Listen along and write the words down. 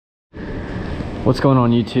What's going on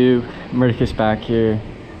YouTube? Murticus back here,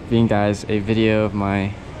 giving guys a video of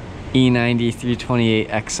my E90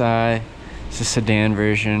 328xi. It's a sedan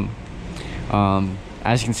version.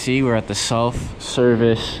 As you can see, we're at the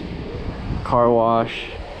self-service car wash.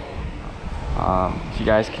 If you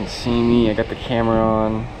guys can see me, I got the camera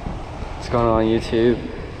on. What's going on YouTube?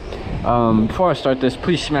 Before I start this,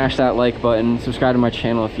 please smash that like button. Subscribe to my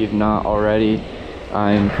channel if you've not already.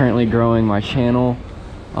 I'm currently growing my channel.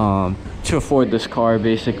 To afford this car,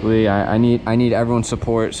 basically I need everyone's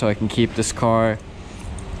support so I can keep this car,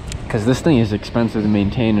 because this thing is expensive to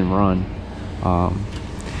maintain and run.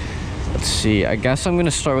 Let's see, I guess I'm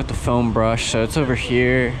gonna start with the foam brush. So it's over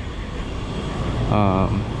here.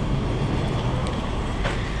 I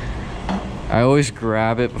always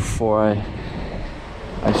grab it before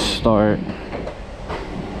I start.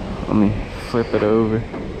 Let me flip it over.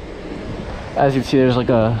 As you can see, there's like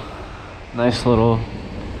a nice little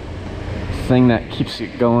thing that keeps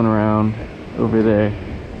it going around over there,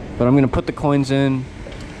 but I'm gonna put the coins in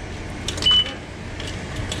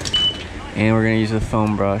and we're gonna use the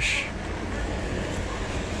foam brush.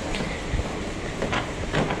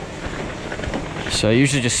 So I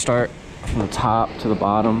usually just start from the top to the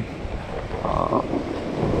bottom,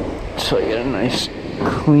 so I get a nice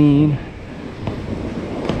clean.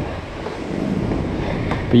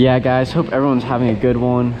 But yeah guys, hope everyone's having a good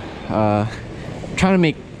one. Trying to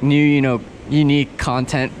make new, unique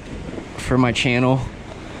content for my channel,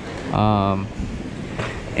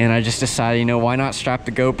 and I just decided, why not strap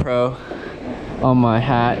the GoPro on my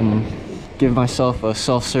hat and give myself a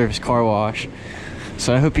self-service car wash.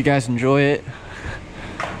 So I hope you guys enjoy it.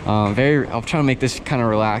 I'm trying to make this kind of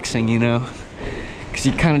relaxing, because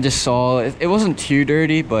you kind of just saw it wasn't too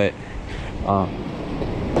dirty, but I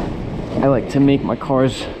like to make my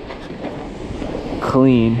cars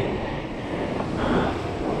clean.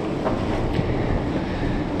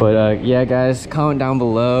 But yeah guys, comment down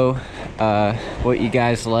below what you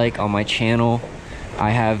guys like on my channel. I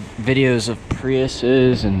have videos of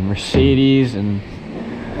Priuses and Mercedes and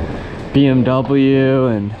BMW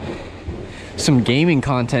and some gaming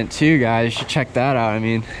content too, guys. You should check that out. I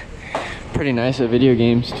mean, pretty nice at video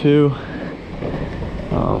games too.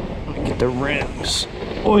 Let me get the rims.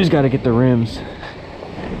 Always got to get the rims.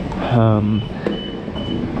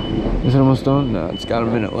 Is it almost done? No, it's got a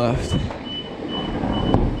minute left.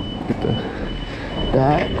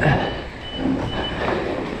 That.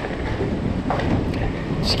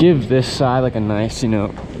 Just give this side like a nice,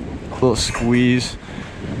 little squeeze.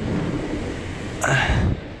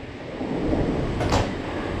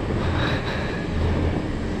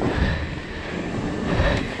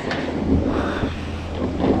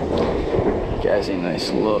 Guys, a nice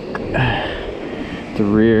look. The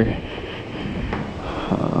rear.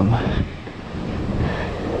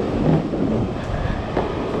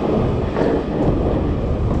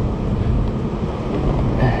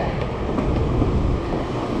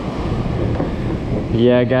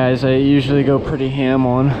 Yeah guys, I usually go pretty ham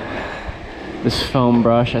on this foam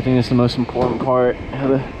brush. I think it's the most important part of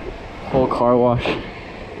the whole car wash.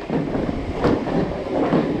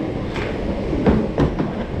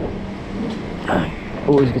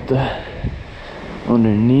 Always get the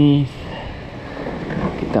underneath,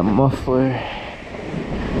 get that muffler.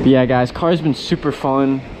 But yeah guys, car's been super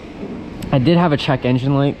fun. I did have a check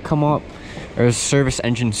engine light come up, or a service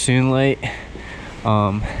engine soon light.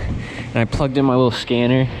 And I plugged in my little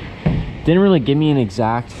scanner. Didn't really give me an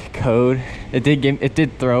exact code. It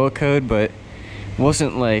did throw a code, but it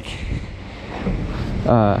wasn't like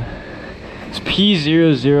it's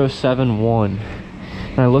P0071.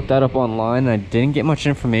 And I looked that up online and I didn't get much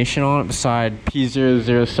information on it beside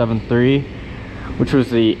P0073, which was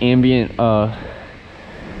the ambient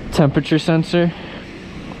temperature sensor,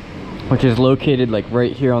 which is located like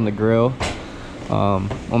right here on the grill.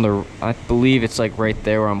 I believe it's like right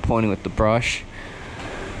there where I'm pointing with the brush.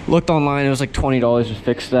 Looked online, it was like $20 to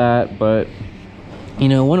fix that, but it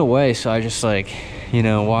went away, so I just like,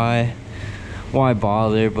 why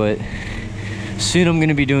bother? But soon I'm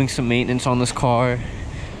gonna be doing some maintenance on this car.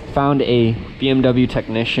 Found a BMW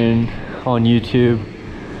technician on YouTube.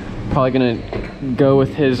 Probably gonna go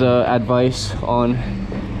with his advice on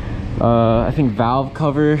I think valve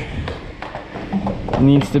cover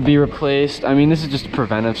needs to be replaced. I mean, this is just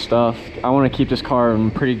preventive stuff. I want to keep this car in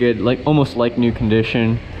pretty good, like almost like new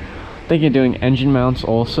condition. Thinking of doing engine mounts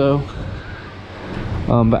also.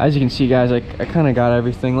 But as you can see guys, I kind of got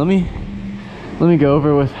everything. Let me go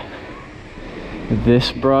over with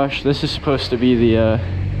this brush. This is supposed to be the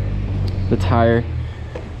tire.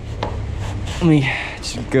 Let me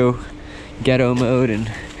just go ghetto mode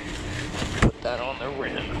and put that on the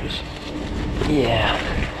rims. Yeah,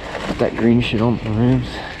 put that green shit on the rims.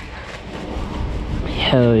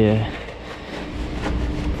 Hell yeah.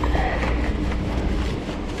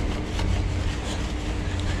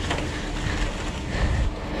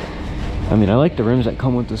 I mean, I like the rims that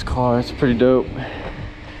come with this car. It's pretty dope.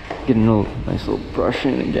 Getting a nice little brush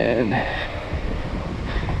in again.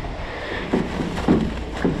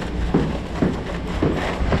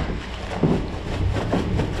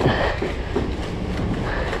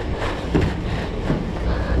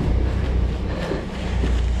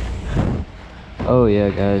 Oh yeah,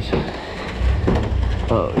 guys.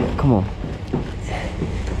 Oh yeah, come on.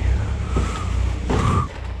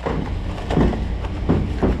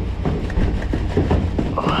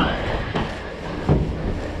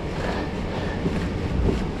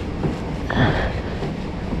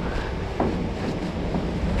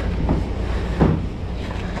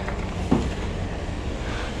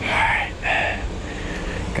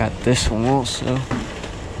 Got this one also.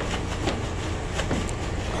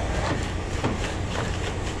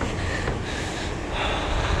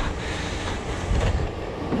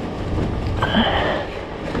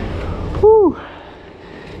 Woo!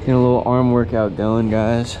 Get a little arm workout going,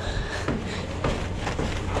 guys.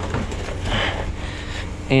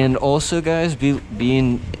 And also, guys, be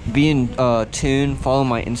in tune. Follow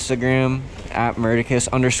my Instagram at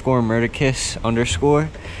Murdicus_Murdicus_.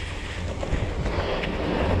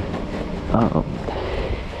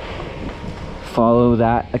 Follow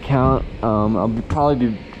that account. I'll probably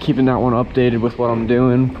be keeping that one updated with what I'm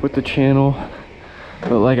doing with the channel.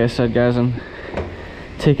 But like I said, guys, I'm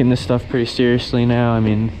taking this stuff pretty seriously now. I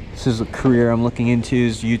mean, this is a career I'm looking into,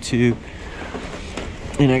 is YouTube,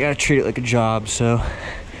 and I gotta treat it like a job. So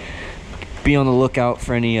be on the lookout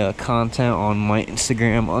for any content on my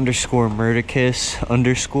Instagram _Murdicus_.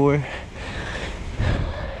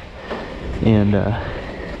 And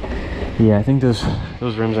yeah, I think those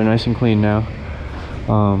rims are nice and clean now.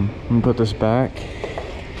 I'm gonna put this back.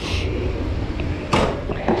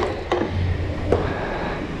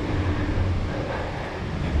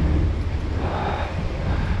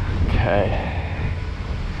 Okay.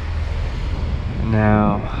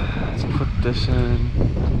 Now let's put this in.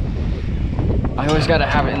 I always gotta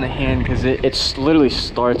have it in the hand because it literally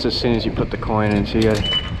starts as soon as you put the coin in, so you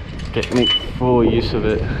gotta make full use of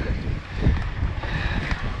it.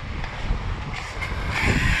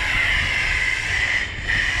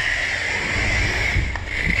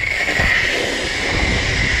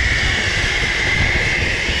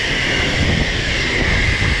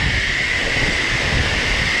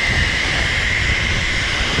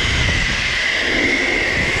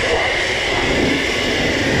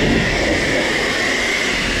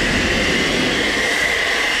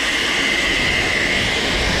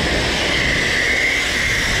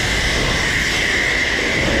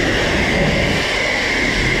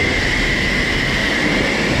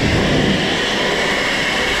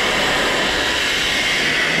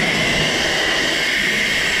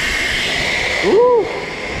 Woo!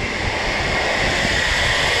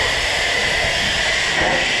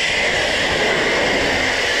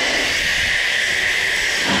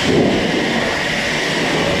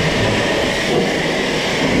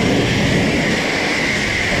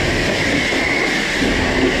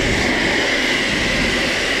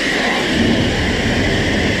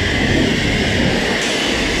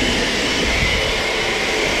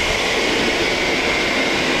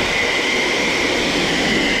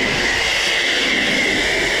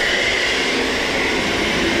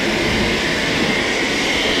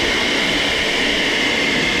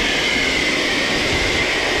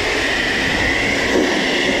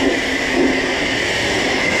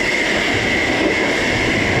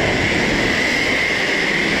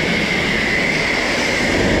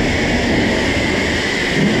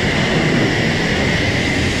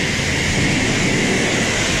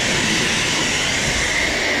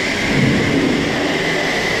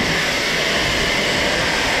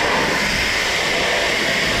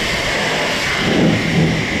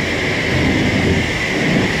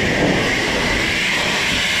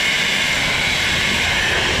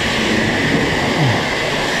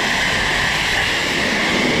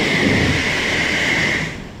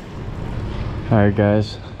 Alright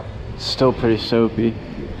guys, still pretty soapy.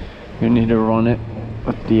 You're gonna need to run it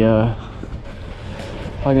with the I'm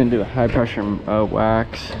gonna do a high pressure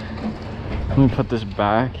wax. Let me put this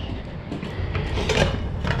back.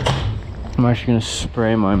 I'm actually gonna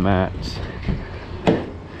spray my mats.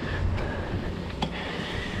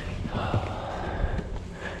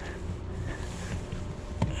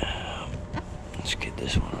 Let's get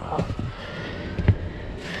this one off.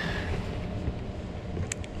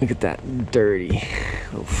 Look at that dirty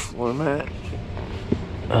little floor mat.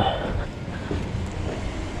 So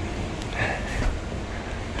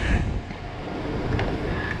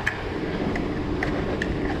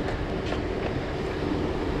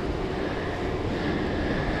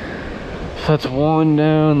that's one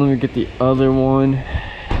down. Let me get the other one.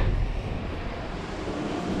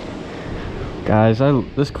 Guys,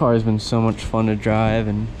 this car has been so much fun to drive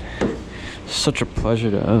and such a pleasure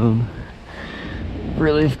to own.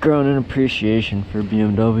 Really have grown an appreciation for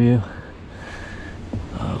BMW.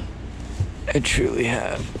 I truly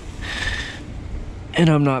have. And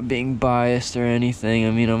I'm not being biased or anything.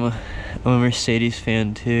 I mean, I'm a Mercedes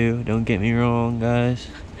fan too. Don't get me wrong, guys.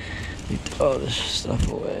 Let me throw this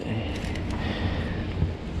stuff away.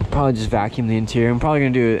 Probably just vacuum the interior. I'm probably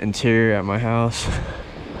gonna do an interior at my house.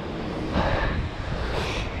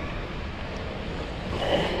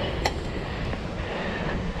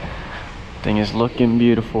 Thing is looking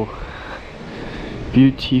beautiful.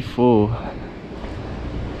 Beautiful.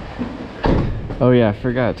 Oh yeah, I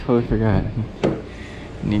forgot, totally forgot. I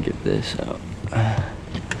need to get this out.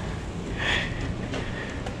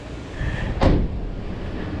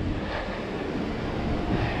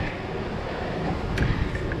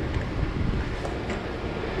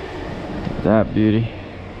 That beauty.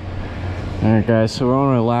 Alright guys, so we're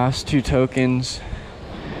on our last two tokens.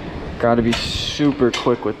 Gotta be super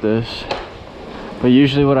quick with this. But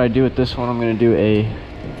usually what I do with this one, I'm gonna do a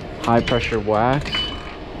high pressure wax.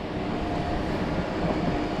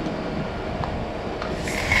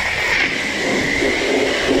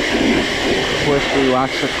 Quickly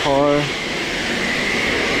wax the car.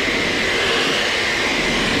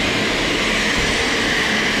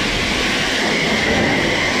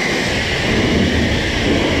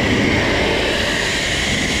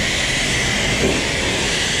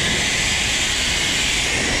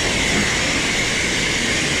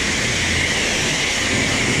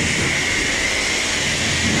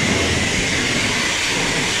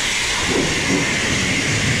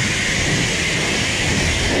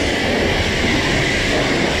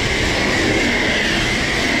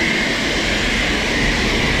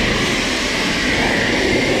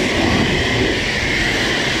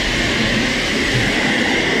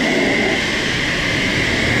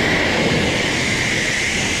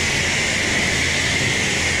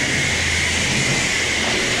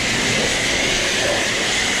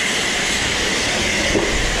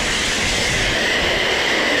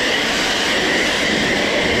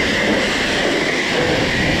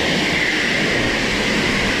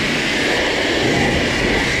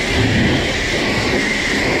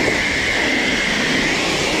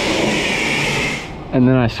 And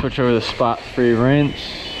then I switch over the spot-free rinse.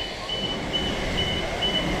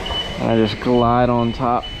 And I just glide on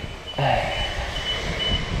top.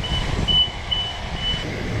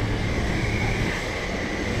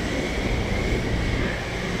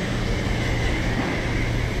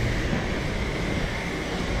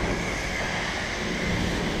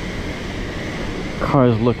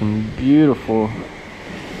 Car's looking beautiful.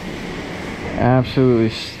 Absolutely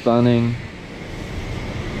stunning.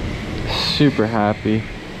 Super happy.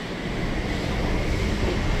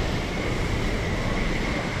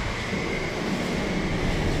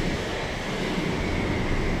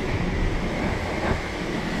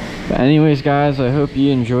 But anyways guys, I hope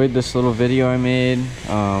you enjoyed this little video I made.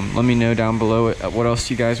 Let me know down below what else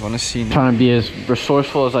you guys want to see. I'm trying to be as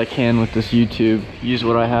resourceful as I can with this YouTube. Use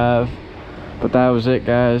what I have. But that was it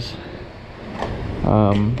guys.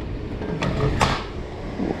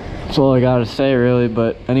 That's all I gotta say really,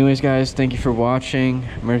 but anyways guys, thank you for watching.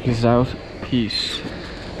 America's out. Peace.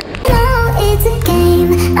 No, it's a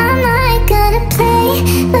game I'm not gonna play,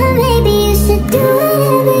 but maybe you should do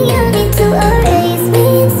whatever you need to erase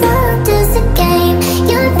me inside.